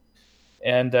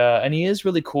 And he is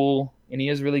really cool, and he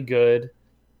is really good.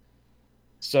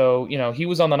 So, he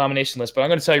was on the nomination list, but I'm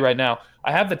going to tell you right now,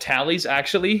 I have the tallies,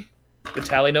 actually, the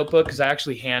tally notebook, because I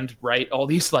actually hand write all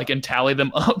these, like, and tally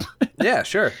them up. Yeah,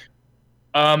 sure.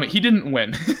 He didn't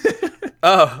win.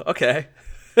 Oh, okay.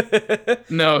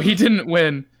 No, he didn't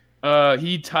win.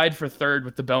 He tied for third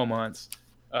with the Belmonts.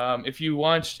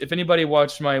 If anybody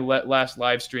watched my last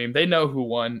live stream, they know who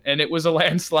won, and it was a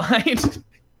landslide.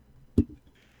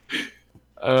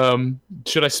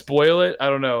 Should I spoil it? I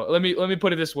don't know. Let me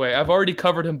put it this way. I've already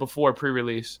covered him before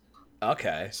pre-release.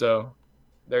 Okay. So,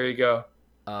 there you go.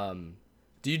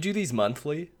 Do you do these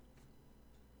monthly?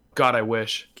 God, I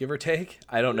wish. Give or take?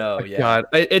 I don't know. Yeah. God,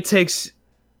 it takes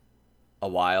A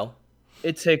while.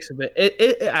 a bit.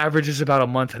 It averages about a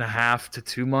month and a half to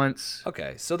 2 months.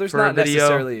 Okay, so there's For a not video,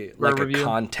 necessarily for a like a review?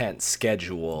 content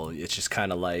schedule. It's just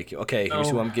kind of like, okay, here's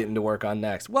No. who I'm getting to work on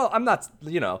next. Well, I'm not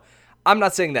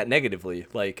saying that negatively.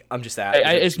 Like, I'm just asking.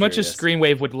 As much as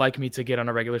Screenwave would like me to get on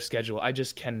a regular schedule, I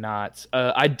just cannot.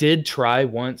 I did try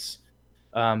once,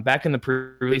 back in the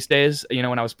pre-release days.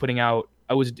 When I was putting out,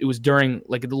 it was during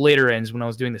like the later ends when I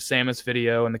was doing the Samus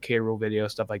video and the K. Rool video,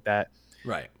 stuff like that.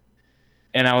 Right.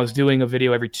 And I was doing a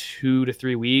video every 2 to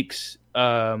 3 weeks,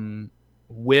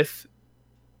 with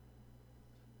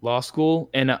law school,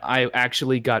 and I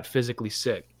actually got physically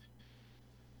sick.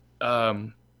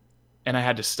 And I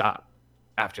had to stop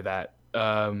after that.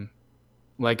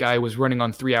 Like, I was running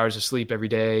on 3 hours of sleep every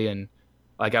day, and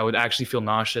like I would actually feel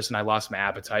nauseous, and I lost my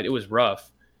appetite. It was rough.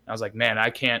 I was like, man,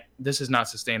 this is not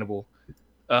sustainable.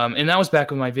 And that was back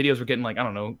when my videos were getting like, I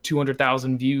don't know,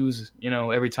 200,000 views,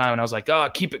 every time. And I was like,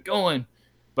 keep it going.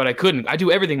 but I couldn't. I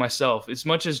do everything myself. As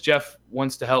much as Jeff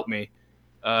wants to help me,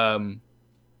 um,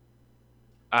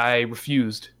 I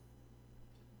refused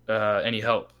any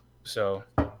help. So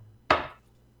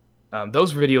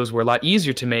those videos were a lot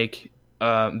easier to make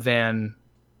than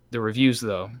the reviews,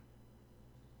 though,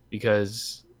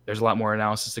 because there's a lot more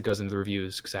analysis that goes into the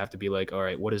reviews. Because I have to be like, all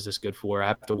right, what is this good for? I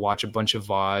have to watch a bunch of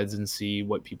VODs and see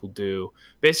what people do.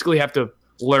 Basically, have to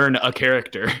learn a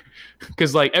character.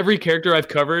 Because like every character I've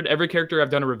covered, every character I've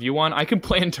done a review on, I can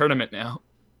play in tournament now.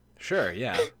 Sure,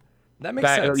 yeah, that makes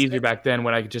sense. Easier back then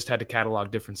when I just had to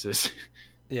catalog differences.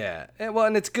 Yeah, well,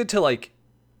 and it's good to like.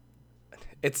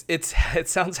 It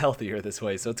sounds healthier this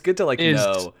way, so it's good to like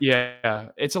know. Yeah,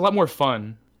 it's a lot more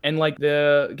fun. And like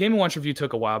the Game & Watch review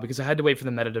took a while because I had to wait for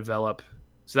the meta to develop.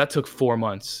 So that took 4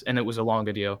 months, and it was a long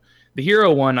video. The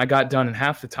hero one I got done in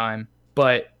half the time,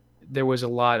 but there was a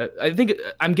lot. I think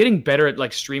I'm getting better at like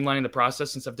streamlining the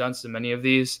process since I've done so many of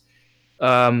these.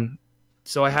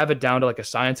 So I have it down to like a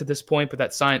science at this point, but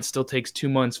that science still takes 2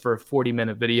 months for a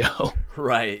 40-minute video.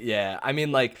 Right, yeah. I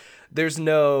mean, like, there's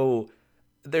not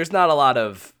a lot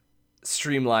of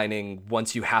streamlining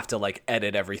once you have to like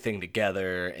edit everything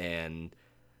together. And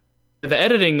the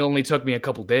editing only took me a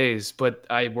couple days, but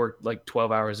I worked like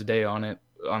 12 hours a day on it,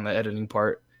 on the editing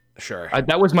part. Sure.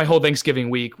 That was my whole Thanksgiving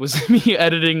week, was me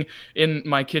editing in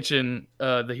my kitchen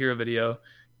the hero video.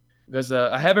 Because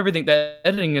I have everything. That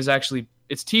editing is actually,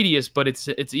 it's tedious, but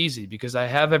it's easy because I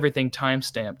have everything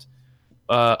timestamped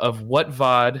of what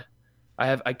VOD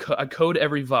I code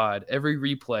every VOD. Every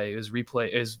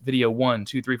replay is video 1,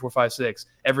 2, 3, 4, 5, 6.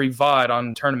 Every VOD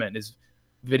on tournament is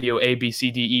video A, B,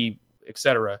 C, D, E,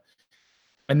 etc.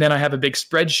 And then I have a big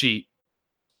spreadsheet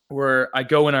where I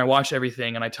go and I watch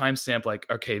everything and I timestamp like,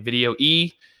 okay, video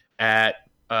E at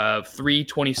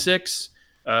 3:26.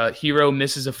 Hero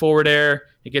misses a forward air.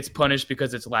 It gets punished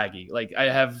because it's laggy. Like I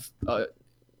had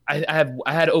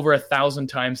over 1,000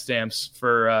 timestamps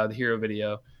for the hero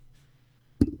video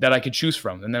that I could choose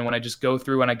from. And then when I just go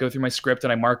through my script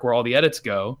and I mark where all the edits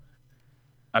go,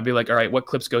 I'd be like, all right, what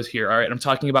clips goes here? All right, I'm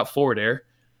talking about forward air.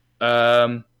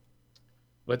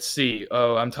 Let's see.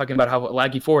 Oh, I'm talking about how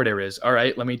laggy forward air is. All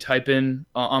right, let me type in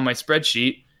on my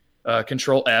spreadsheet,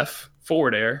 Control F,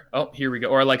 forward air. Oh, here we go.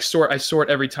 Or I sort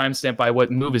every timestamp by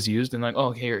what move is used, and like,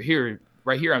 oh,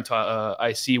 right here,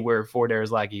 I see where forward air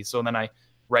is laggy. So then I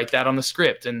write that on the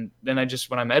script, and then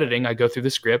when I'm editing, I go through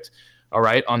the script. All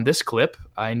right, on this clip,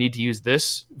 I need to use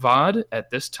this VOD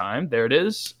at this time. There it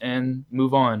is, and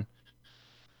move on.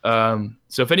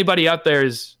 So if anybody out there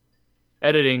is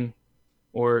editing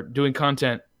or doing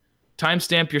content,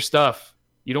 timestamp your stuff.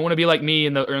 You don't want to be like me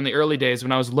in the early days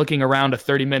when I was looking around a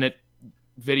 30-minute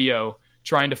video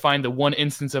trying to find the one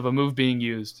instance of a move being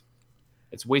used.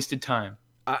 It's wasted time.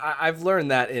 I've learned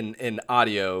that in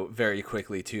audio very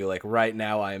quickly too. Like right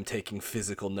now I am taking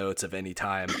physical notes of any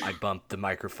time I bump the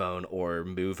microphone or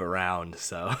move around.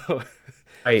 So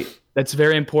right. That's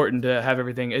very important to have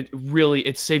everything.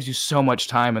 It saves you so much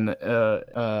time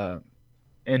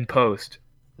in post.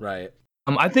 Right.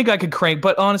 I think I could crank,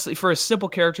 but honestly, for a simple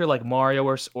character like Mario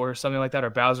or something like that, or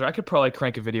Bowser, I could probably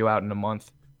crank a video out in a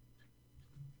month.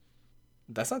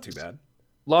 That's not too bad.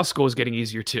 Law school is getting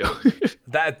easier too.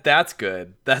 That's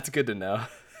good. That's good to know.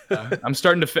 I'm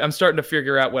starting to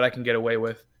figure out what I can get away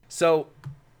with. So,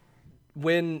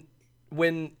 when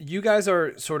you guys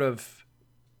are sort of,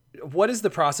 what is the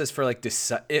process for like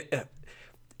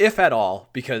if at all?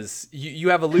 Because you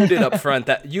have alluded up front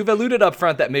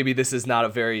that maybe this is not a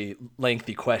very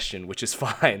lengthy question, which is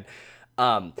fine.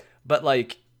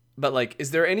 But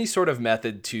is there any sort of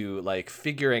method to like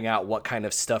figuring out what kind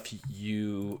of stuff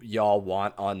y'all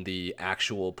want on the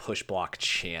actual Push Block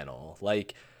channel?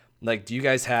 Like do you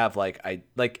guys have a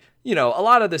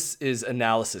lot of this is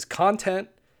analysis content,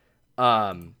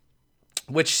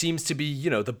 which seems to be,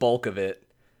 the bulk of it.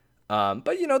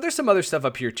 But there's some other stuff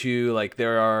up here too. Like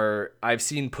I've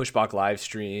seen Push Block live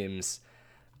streams.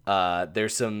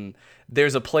 There's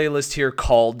a playlist here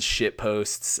called shit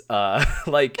posts.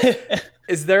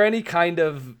 Is there any kind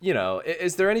of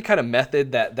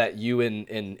method that you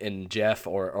and Jeff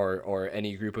or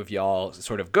any group of y'all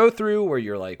sort of go through where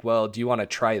you're like, well, do you want to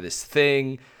try this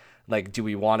thing? Like, do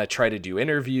we want to try to do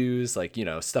interviews? Like,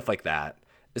 stuff like that.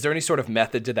 Is there any sort of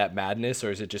method to that madness,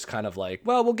 or is it just kind of like,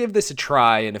 well, we'll give this a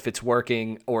try, and if it's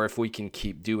working or if we can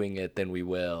keep doing it, then we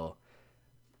will?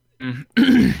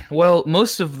 Well,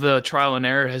 most of the trial and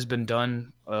error has been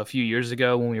done a few years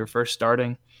ago when we were first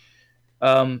starting.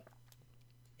 And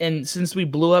since we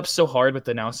blew up so hard with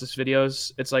the analysis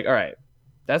videos, it's like, all right,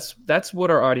 that's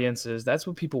what our audience is. That's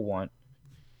what people want.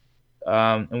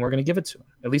 and we're going to give it to him.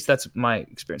 At least that's my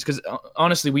experience. Because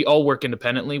honestly, we all work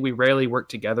independently. We rarely work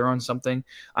together on something.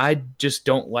 I just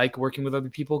don't like working with other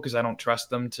people because I don't trust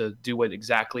them to do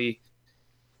exactly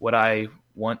what I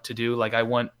want to do. Like I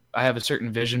have a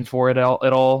certain vision for it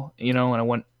all,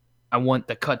 and I want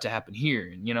the cut to happen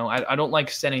here. And, I don't like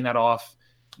sending that off,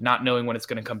 not knowing when it's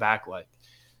going to come back like.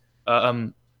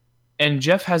 And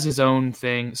Jeff has his own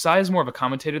thing. Sai is more of a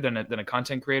commentator than a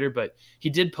content creator, but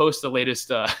he did post the latest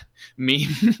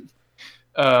meme,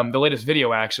 the latest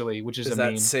video actually, which is a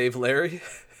meme. Save Larry?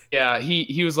 Yeah,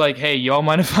 he was like, "Hey, y'all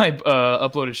mind if I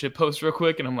upload a shit post real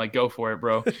quick?" And I'm like, "Go for it,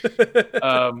 bro."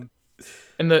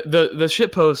 And the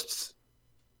shit posts,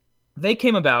 they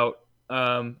came about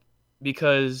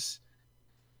because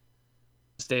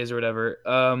days or whatever.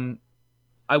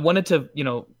 I wanted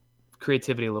to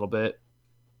creativity a little bit.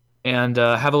 And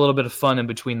have a little bit of fun in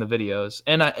between the videos.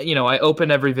 And I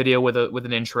open every video with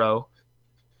an intro,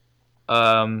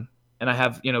 and I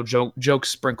have jokes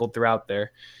sprinkled throughout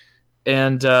there,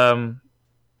 and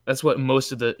that's what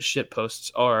most of the shit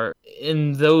posts are.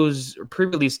 In those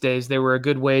pre-release days, they were a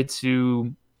good way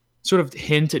to sort of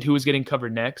hint at who was getting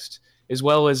covered next, as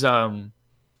well as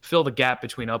fill the gap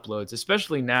between uploads.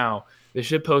 Especially now, the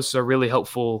shit posts are really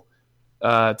helpful.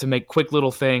 To make quick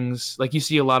little things. Like you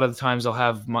see a lot of the times I'll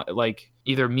have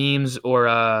either memes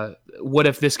or what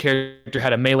if this character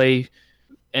had a melee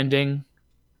ending.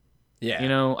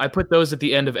 Yeah. I put those at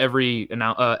the end of every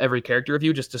character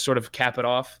review just to sort of cap it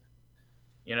off,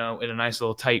 in a nice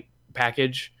little tight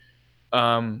package.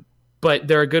 But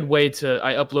they're a good way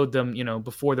I upload them,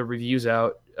 before the review's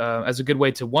out, as a good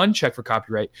way to, one, check for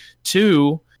copyright,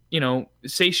 two,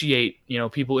 satiate,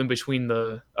 people in between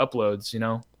the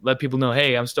uploads, let people know,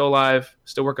 hey, I'm still alive,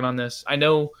 still working on this. I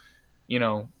know,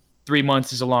 3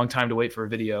 months is a long time to wait for a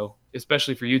video,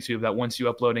 especially for YouTube that wants you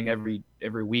uploading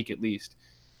every week at least.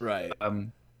 Right.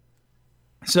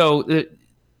 So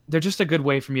they're just a good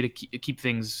way for me to keep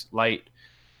things light.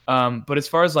 But as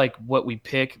far as like what we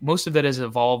pick, most of it has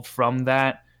evolved from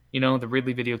that. The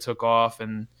Ridley video took off,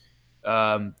 and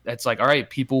it's like, all right,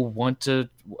 people want to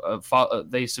follow,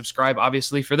 they subscribe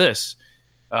obviously for this.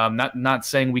 Not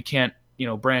saying we can't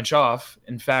branch off.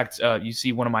 In fact, you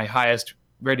see one of my highest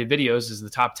rated videos is the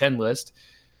top 10 list,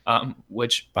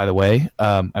 which, by the way,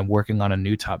 I'm working on a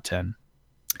new top 10.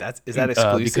 Is that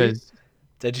exclusive? Because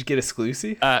did you get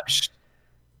exclusive?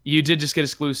 You did just get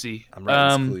exclusive. I'm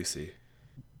right, exclusive.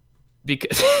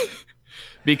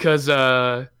 Because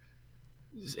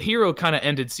Hero kind of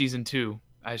ended season 2,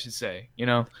 I should say.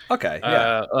 Okay.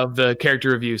 Yeah. Of the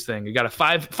character reviews thing. You got a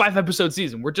five episode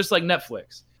season. We're just like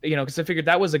Netflix. Because I figured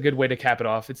that was a good way to cap it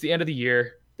off. It's the end of the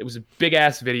year. It was a big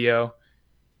ass video,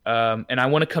 and I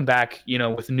want to come back,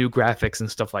 with new graphics and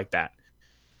stuff like that,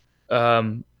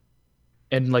 and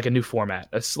like a new format,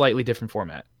 a slightly different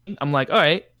format. I'm like, all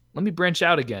right, let me branch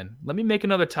out again. Let me make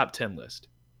another top 10 list.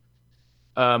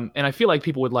 And I feel like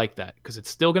people would like that because it's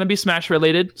still going to be Smash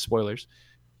related. Spoilers.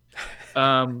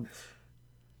 And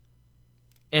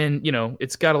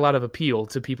it's got a lot of appeal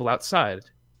to people outside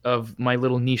of my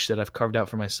little niche that I've carved out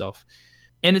for myself.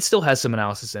 And it still has some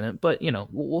analysis in it, but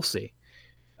we'll see.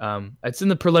 It's in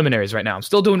the preliminaries right now. I'm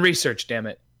still doing research, damn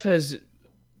it. Has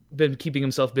been keeping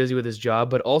himself busy with his job,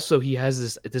 but also he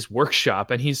has this workshop,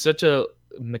 and he's such a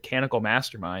mechanical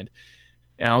mastermind.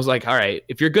 And I was like, all right,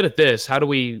 if you're good at this, how do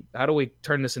we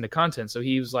turn this into content? So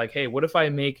he was like, hey, what if I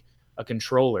make a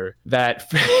controller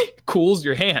that cools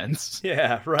your hands?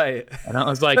 Yeah, right. And I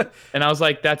was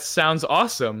like, that sounds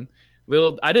awesome.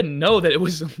 I didn't know that it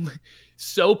was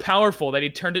so powerful that he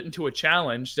turned it into a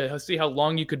challenge to see how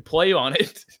long you could play on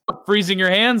it, freezing your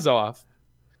hands off.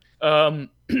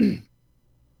 When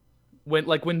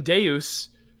Deus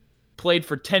played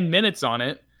for 10 minutes on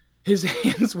it, his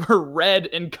hands were red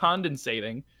and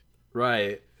condensating.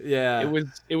 Right. Yeah.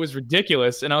 It was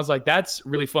ridiculous, and I was like, that's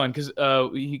really fun because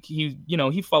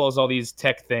he follows all these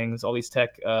tech things, all these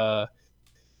tech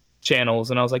channels,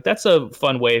 and I was like, that's a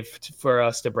fun way for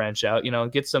us to branch out.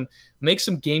 Make some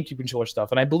GameCube controller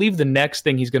stuff, and I believe the next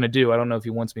thing he's gonna do, I don't know if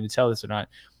he wants me to tell this or not,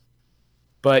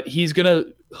 but he's gonna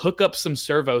hook up some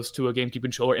servos to a GameCube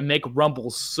controller and make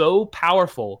rumbles so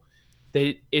powerful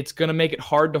that it's gonna make it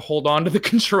hard to hold on to the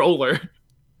controller.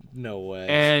 No way.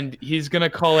 And he's gonna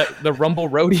call it the Rumble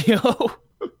Rodeo.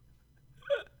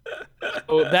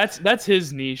 Oh, that's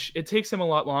his niche. It takes him a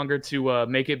lot longer to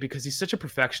make it because he's such a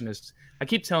perfectionist. I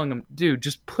keep telling him, dude,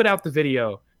 just put out the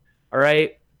video. All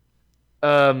right.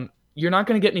 You're not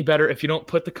gonna get any better if you don't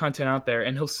put the content out there.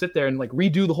 And he'll sit there and like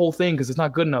redo the whole thing because it's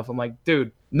not good enough. I'm like,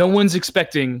 dude, no one's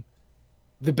expecting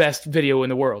the best video in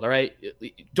the world. All right.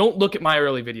 Don't look at my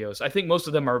early videos. I think most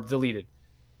of them are deleted.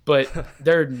 but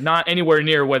they're not anywhere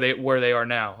near where they are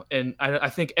now. And I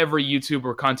think every YouTuber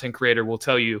or content creator will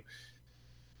tell you,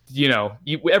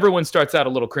 everyone starts out a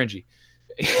little cringy.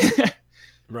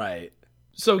 Right.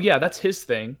 So yeah, that's his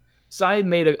thing. Sai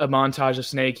made a montage of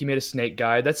Snake. He made a Snake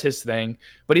guide. That's his thing.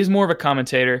 But he's more of a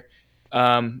commentator,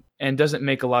 and doesn't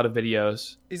make a lot of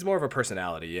videos. He's more of a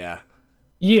personality, yeah.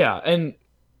 Yeah, and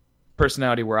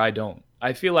personality where I don't.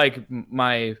 I feel like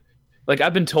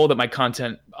I've been told that my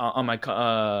content on my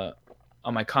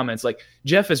comments, like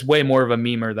Jeff is way more of a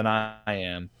memer than I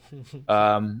am.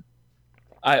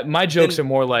 My jokes are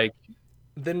more like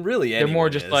than really they're more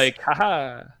just like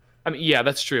haha. I mean, yeah,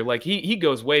 that's true. Like he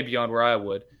goes way beyond where I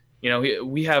would.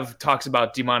 We have talks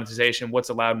about demonetization, what's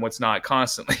allowed and what's not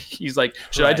constantly. He's like,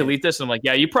 should I delete this? And I'm like,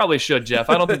 yeah, you probably should, Jeff.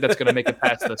 I don't think that's going to make it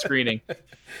past the screening.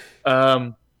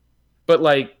 But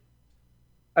like,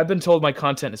 I've been told my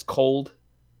content is cold,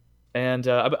 and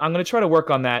I'm going to try to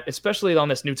work on that, especially on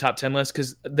this new top 10 list.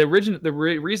 Because the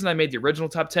reason I made the original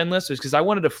top 10 list was because I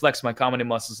wanted to flex my comedy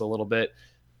muscles a little bit,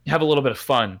 have a little bit of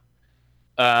fun.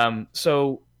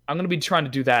 So I'm going to be trying to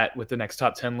do that with the next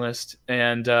top 10 list,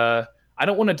 and I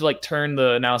don't want to like turn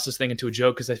the analysis thing into a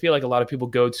joke, because I feel like a lot of people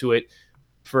go to it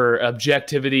for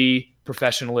objectivity,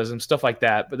 professionalism, stuff like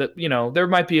that. But there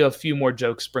might be a few more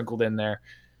jokes sprinkled in there.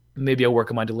 Maybe I'll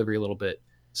work on my delivery a little bit.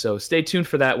 So stay tuned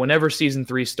for that whenever season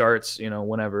 3 starts.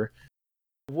 Whenever.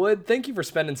 Wood, thank you for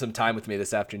spending some time with me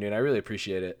this afternoon. I really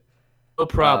appreciate it. No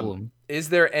problem. Is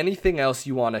there anything else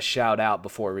you want to shout out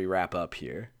before we wrap up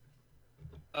here?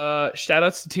 Shout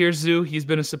outs to Tears Zoo. He's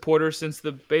been a supporter since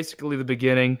basically the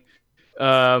beginning.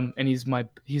 And he's my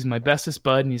bestest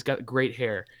bud, and he's got great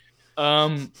hair.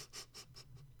 I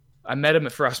met him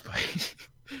at Frostbite.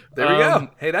 There we go.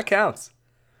 Hey, that counts.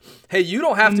 Hey, you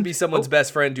don't have to be someone's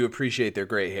best friend to appreciate their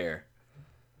great hair.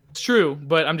 It's true,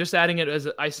 but I'm just adding it as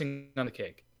icing on the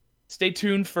cake. Stay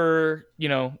tuned for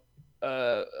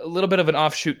a little bit of an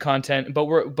offshoot content,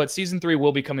 but season 3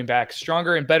 will be coming back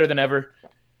stronger and better than ever.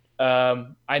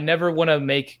 I never want to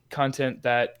make content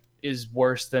that is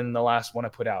worse than the last one I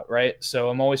put out, right? So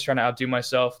I'm always trying to outdo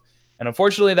myself, and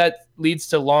unfortunately that leads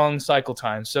to long cycle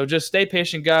times. So just stay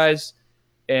patient, guys,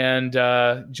 and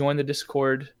join the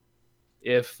Discord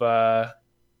if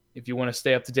you want to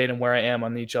stay up to date on where I am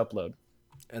on each upload.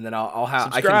 And then I'll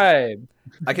have subscribe.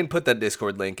 I can put that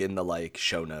Discord link in the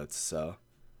show notes. So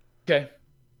okay,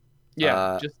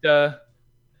 yeah,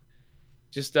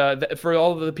 just for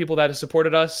all of the people that have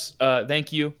supported us,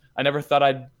 thank you. I never thought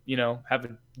I'd have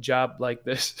a job like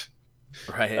this.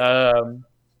 Right.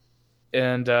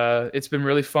 And it's been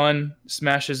really fun.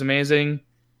 Smash is amazing.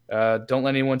 Don't let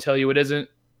anyone tell you it isn't.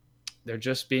 They're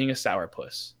just being a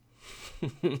sourpuss.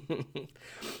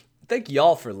 Thank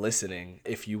y'all for listening.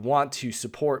 If you want to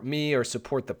support me or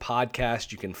support the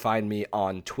podcast, you can find me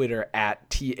on Twitter at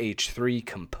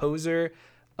th3composer.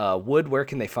 Wood, where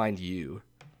can they find you?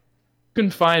 You can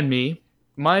find me,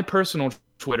 my personal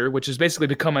Twitter, which has basically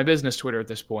become my business Twitter at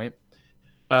this point,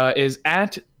 is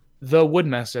at the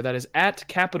Woodmaster. That is at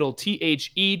capital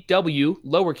THEW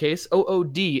lowercase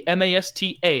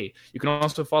OODMASTA. You can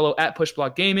also follow at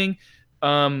Pushblock Gaming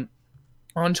on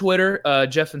Twitter.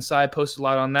 Jeff and Sai post a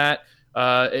lot on that.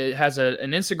 It has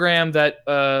an Instagram that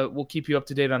will keep you up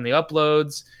to date on the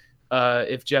uploads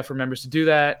if Jeff remembers to do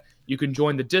that. You can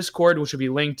join the Discord, which will be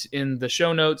linked in the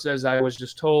show notes, as I was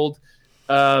just told.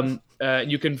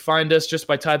 You can find us just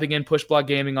by typing in Pushblock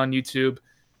Gaming on YouTube.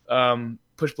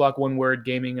 Pushblock, one word,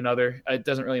 gaming another. It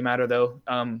doesn't really matter, though.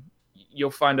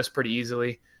 You'll find us pretty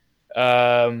easily.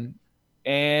 And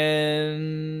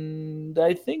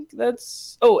I think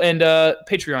that's... Oh, and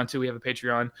Patreon, too. We have a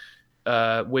Patreon,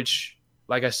 which,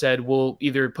 like I said, will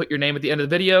either put your name at the end of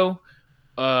the video,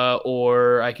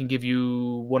 or I can give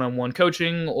you one-on-one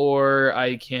coaching, or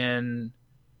I can...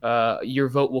 your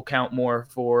vote will count more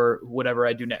for whatever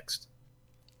I do next.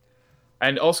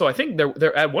 And also, I think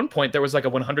there at one point there was like a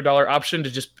 $100 option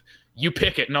to just you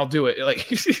pick it and I'll do it. Like,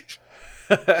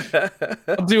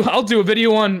 I'll do a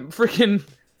video on freaking.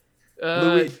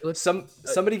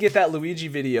 Somebody get that Luigi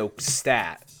video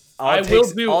stat. I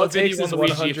will do a video on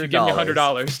Luigi if you give me $100.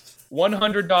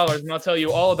 $100, and I'll tell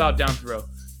you all about Down Throw.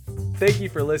 Thank you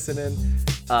for listening.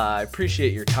 I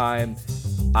appreciate your time.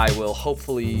 I will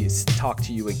hopefully talk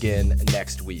to you again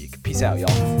next week. Peace out,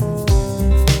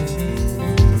 y'all.